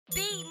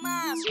Yeah.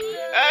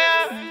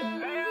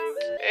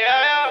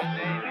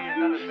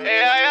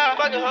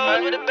 Fucking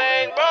hoes with the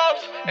bang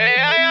bros.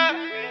 Yeah.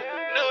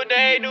 New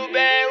day, new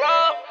bang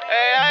roll.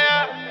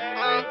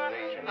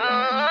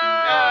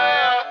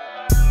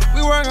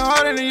 We working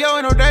hard in the yo,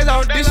 ain't no days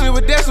off. This shit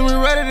with Destiny, we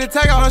ready to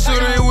take off.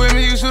 Shooter it with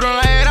me, you shoot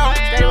on lay it off.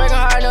 Steady working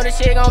hard, know this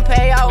shit gon'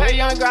 pay off.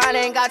 We on the grind,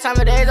 ain't got time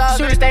for days off.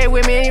 Shooter stay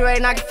with me, ain't ready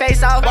to knock your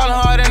face off. Ballin'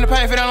 hard in the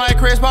paint, feelin' like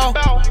Chris Paul.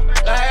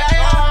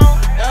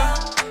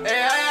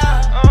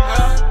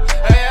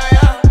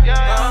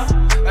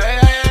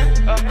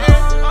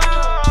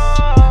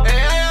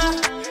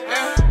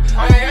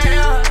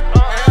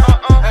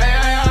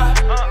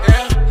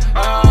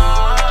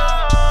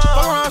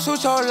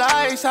 Shoot your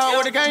lights out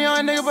with a gang,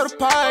 young nigga put a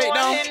pipe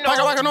down.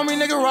 Pocket rockin' on me,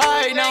 nigga,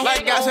 right now.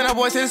 Like God sent a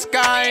voice to the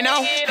sky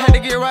now. Had to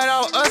get right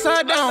out,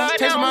 upside down.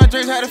 Tasting my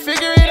drinks, had to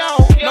figure it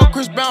out. No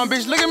Chris Brown,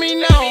 bitch, look at me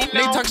now.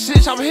 Nigga talk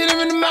shit, chopper hit him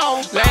in the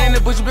mouth. Lay in the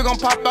bush, we gon'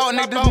 pop out.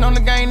 Nigga dissing on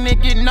the gang,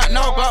 nigga get knocked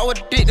out. Glock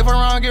with a dick, if I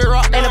run, get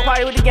rocked out. In the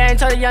party with the gang,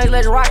 tell the youngins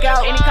let's rock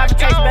out. Any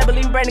concentration, better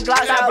believe me, bring the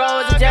Glocks out.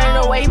 Bro, it's a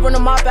janitor, way he bring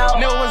the mop out.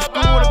 Never went to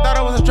school, would've thought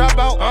I was a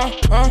dropout.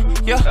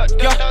 Yeah.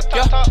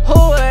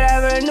 Who would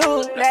ever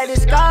knew that the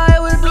sky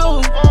was blue?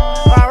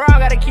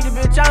 Gotta keep the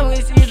bitch on me,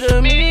 it's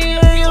either me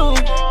or you.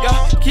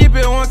 Yeah, keep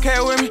it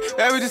 1K with me,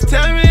 baby, just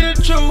tell me the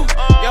truth.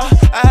 Yeah,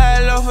 I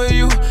had love for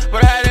you,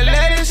 but I had to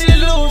let this shit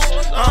loose.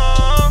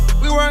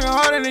 We working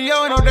hard in the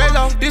yo, ain't no days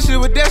off. This shit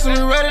with Destiny,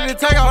 we ready to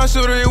take off.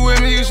 Shooter it with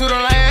me, you shoot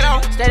on lay it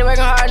off. Steady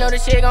working hard, know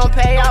this shit gon'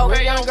 pay off.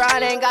 We on the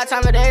grind, ain't got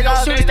time for days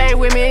off. Shooter stay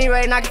with me, ain't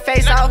ready to knock your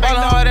face off.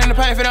 Ballin' hard in the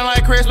paint, feelin'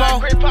 like Chris Paul.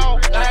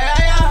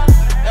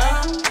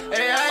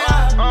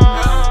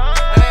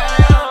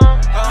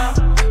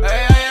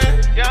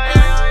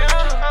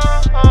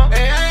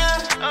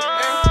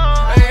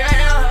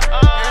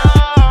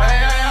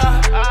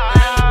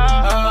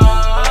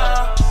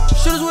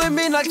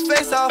 Knock your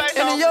face off.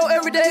 In the yo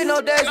every day,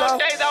 no days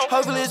off.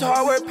 Hopefully it's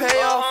hard work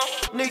pay off.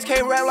 Niggas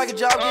can't rap like a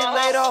job, get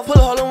laid off. Pull a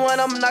hole in one,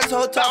 I'ma knock his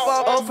whole top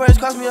off. Old friends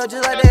cross me up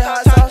just like they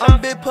hot sauce. I'm a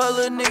big pull,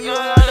 little nigga, you a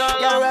hot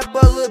dog. Y'all rap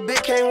but a little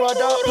bit, can't raw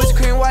dog. Pussy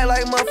cream white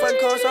like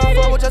motherfucking cold sauce.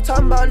 Fuck what y'all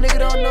talking about, nigga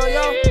don't know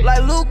yo.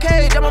 Like Luke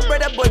Cage, I'ma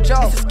break that boy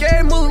jaw. It's a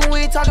scary movie when we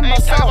ain't talking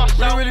about sauce.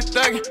 We really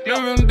thuggin',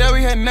 remember that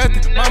we had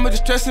nothing. Mama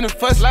just stressing the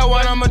fuss, like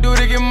what I'ma do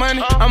to get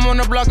money. I'm on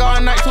the block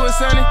all night till it's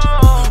sunny.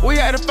 We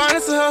had to find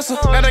us a hustle,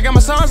 now they got my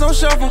songs on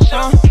shuffle.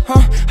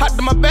 Hot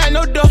to my bag,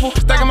 no duffel.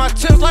 Stacking my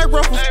chips like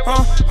ruffles.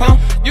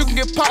 You can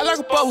get popped like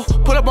a bubble.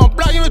 Pull up on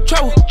block, you in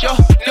trouble.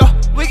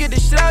 We get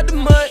this shit out the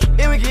mud,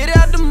 and we get it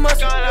out the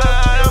muscle.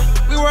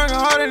 We working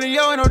hard in the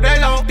yo, ain't no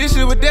days off. This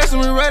shit with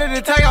Destiny, we ready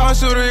to take off.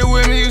 Shooter it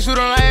with me, you shoot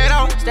on lay it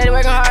off. Steady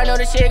working hard, know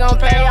this shit gon'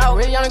 pay off.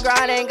 Really on the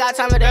grind, ain't got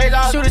time for days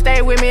off. Shooter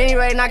stay with me, ain't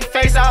ready to knock your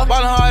face off.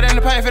 Ballin' hard in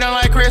the paint, feelin'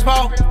 like Chris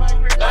Paul.